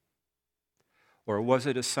 Or was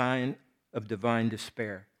it a sign of divine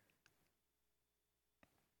despair?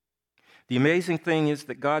 The amazing thing is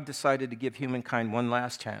that God decided to give humankind one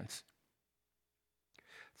last chance.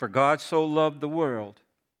 For God so loved the world,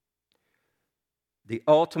 the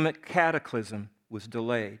ultimate cataclysm was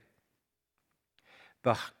delayed.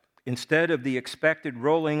 Instead of the expected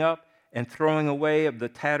rolling up and throwing away of the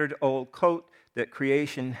tattered old coat that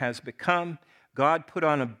creation has become, God put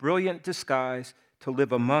on a brilliant disguise to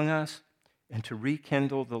live among us and to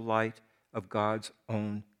rekindle the light of God's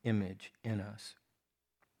own image in us.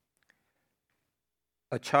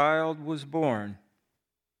 A child was born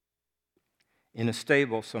in a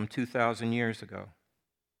stable some 2,000 years ago.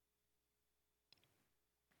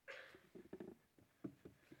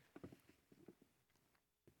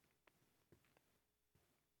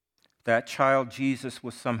 That child, Jesus,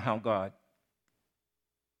 was somehow God,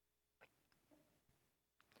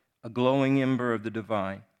 a glowing ember of the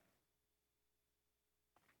divine.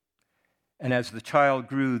 And as the child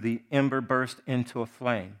grew, the ember burst into a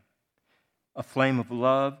flame of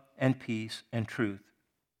love and peace and truth.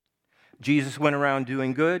 Jesus went around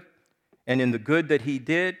doing good, and in the good that he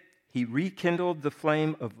did, he rekindled the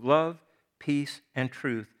flame of love, peace, and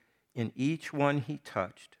truth in each one he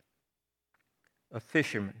touched. A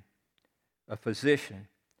fisherman, a physician,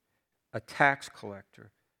 a tax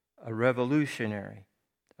collector, a revolutionary,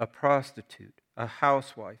 a prostitute, a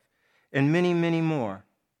housewife, and many, many more.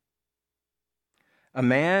 A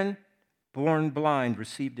man born blind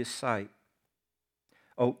received his sight.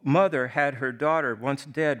 A mother had her daughter, once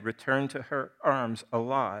dead, returned to her arms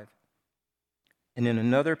alive. And in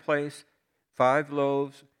another place, 5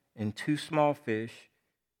 loaves and 2 small fish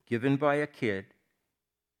given by a kid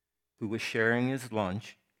who was sharing his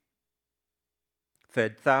lunch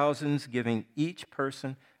fed thousands, giving each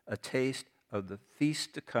person a taste of the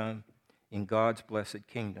feast to come in God's blessed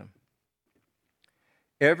kingdom.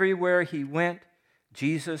 Everywhere he went,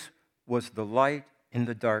 Jesus was the light in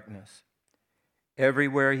the darkness.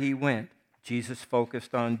 Everywhere he went, Jesus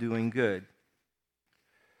focused on doing good.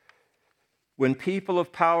 When people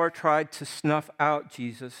of power tried to snuff out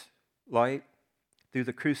Jesus' light through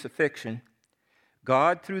the crucifixion,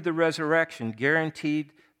 God, through the resurrection,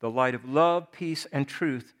 guaranteed the light of love, peace, and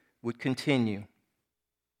truth would continue,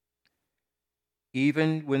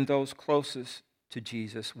 even when those closest to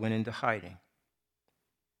Jesus went into hiding.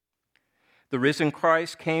 The risen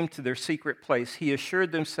Christ came to their secret place. He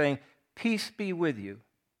assured them, saying, "Peace be with you."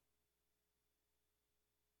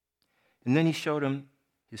 And then he showed them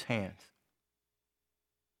his hands.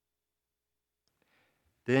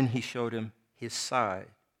 Then he showed him his side,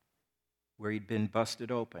 where he'd been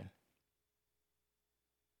busted open.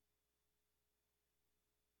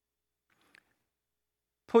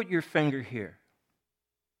 Put your finger here.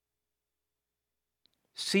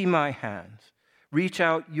 See my hands. Reach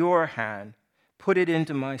out your hand. Put it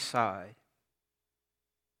into my side.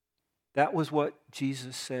 That was what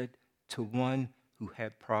Jesus said to one who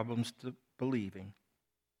had problems believing.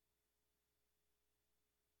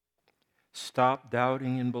 Stop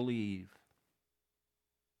doubting and believe.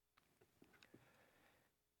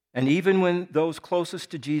 And even when those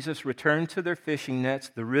closest to Jesus returned to their fishing nets,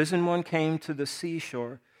 the risen one came to the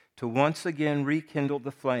seashore to once again rekindle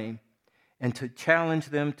the flame and to challenge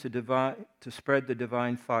them to spread the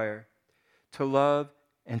divine fire, to love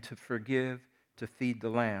and to forgive, to feed the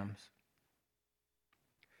lambs.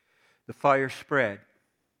 The fire spread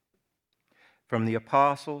from the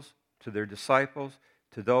apostles to their disciples,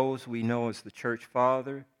 to those we know as the church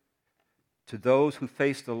father, to those who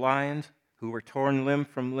faced the lions, who were torn limb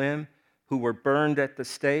from limb, who were burned at the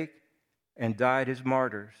stake and died as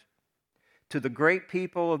martyrs, to the great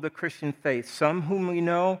people of the Christian faith, some whom we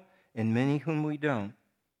know and many whom we don't,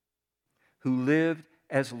 who lived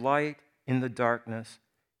as light in the darkness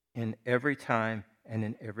in every time and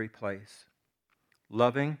in every place,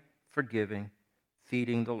 loving, forgiving,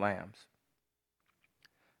 feeding the lambs.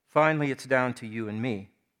 Finally, it's down to you and me.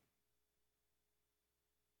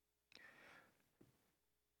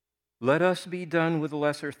 Let us be done with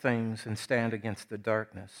lesser things and stand against the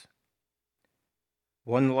darkness.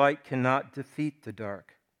 One light cannot defeat the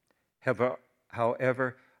dark.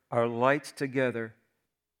 However, our lights together,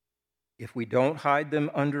 if we don't hide them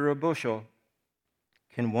under a bushel,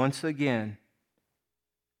 can once again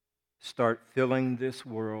start filling this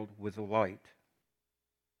world with light.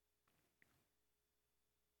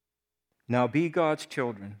 Now be God's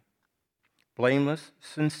children, blameless,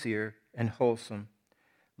 sincere, and wholesome,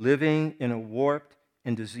 living in a warped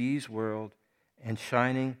and diseased world and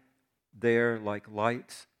shining there like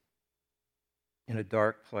lights in a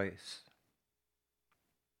dark place.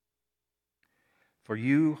 For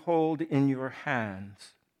you hold in your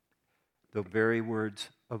hands the very words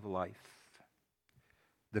of life.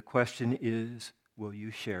 The question is, will you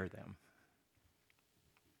share them?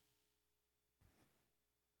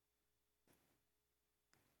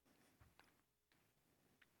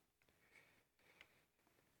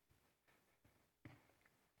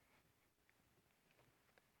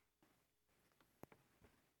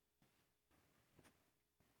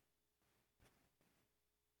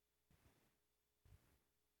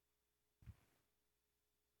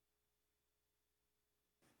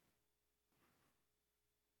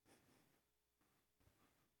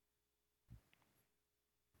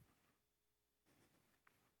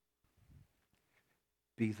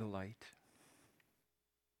 Be the light.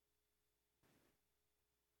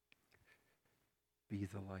 Be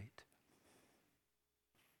the light.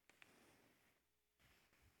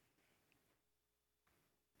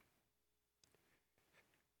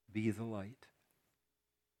 Be the light.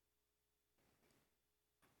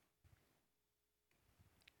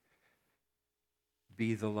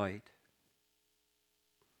 Be the light.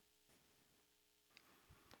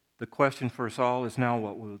 The question for us all is now,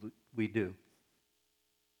 what will we do?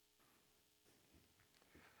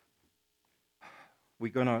 We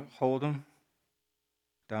going to hold them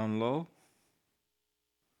down low?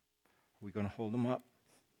 We're going to hold them up?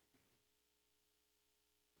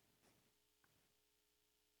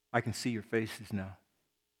 I can see your faces now.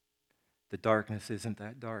 The darkness isn't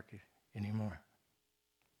that dark anymore.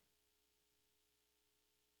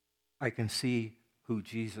 I can see who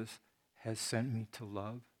Jesus has sent me to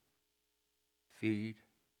love, feed,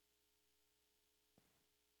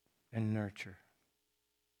 and nurture.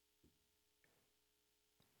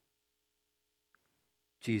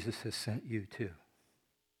 Jesus has sent you too.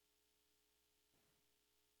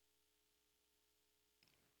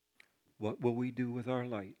 What will we do with our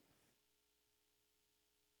light?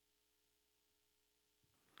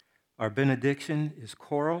 Our benediction is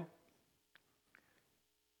choral.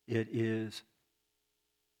 It is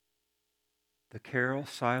the carol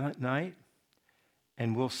Silent Night,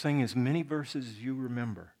 and we'll sing as many verses as you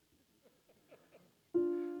remember.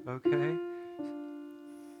 Okay?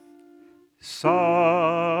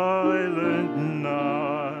 Silent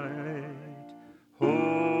night, holy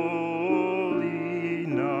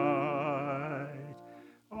night,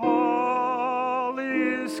 all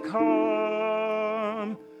is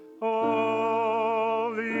calm,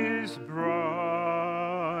 all is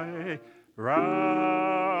bright,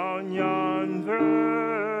 round yon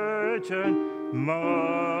virgin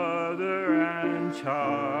mother and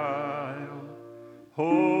child,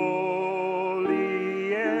 holy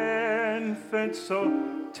infant, so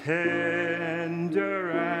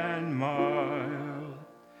tender and mild,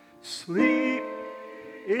 sleep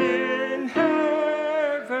in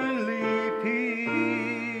heavenly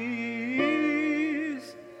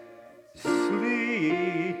peace,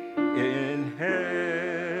 sleep in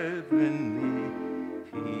heavenly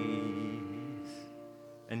peace.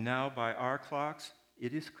 And now, by our clocks,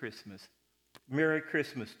 it is Christmas. Merry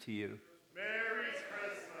Christmas to you. Merry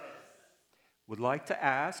Christmas. Would like to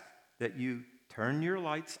ask that you turn your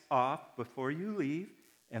lights off before you leave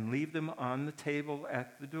and leave them on the table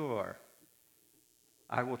at the door.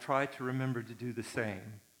 I will try to remember to do the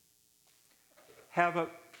same.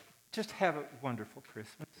 Just have a wonderful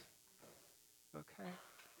Christmas. Okay?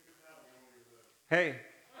 Hey,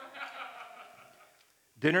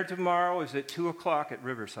 dinner tomorrow is at 2 o'clock at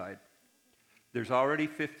Riverside. There's already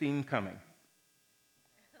 15 coming.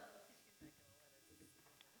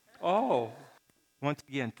 Oh, once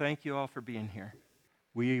again, thank you all for being here.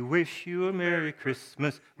 We wish you a Merry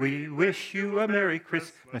Christmas. We wish you a Merry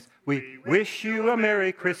Christmas. We wish you a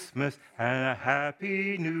Merry Christmas and a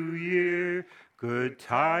Happy New Year. Good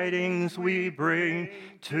tidings we bring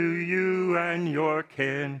to you and your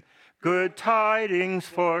kin. Good tidings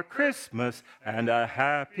for Christmas and a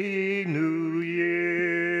Happy New Year.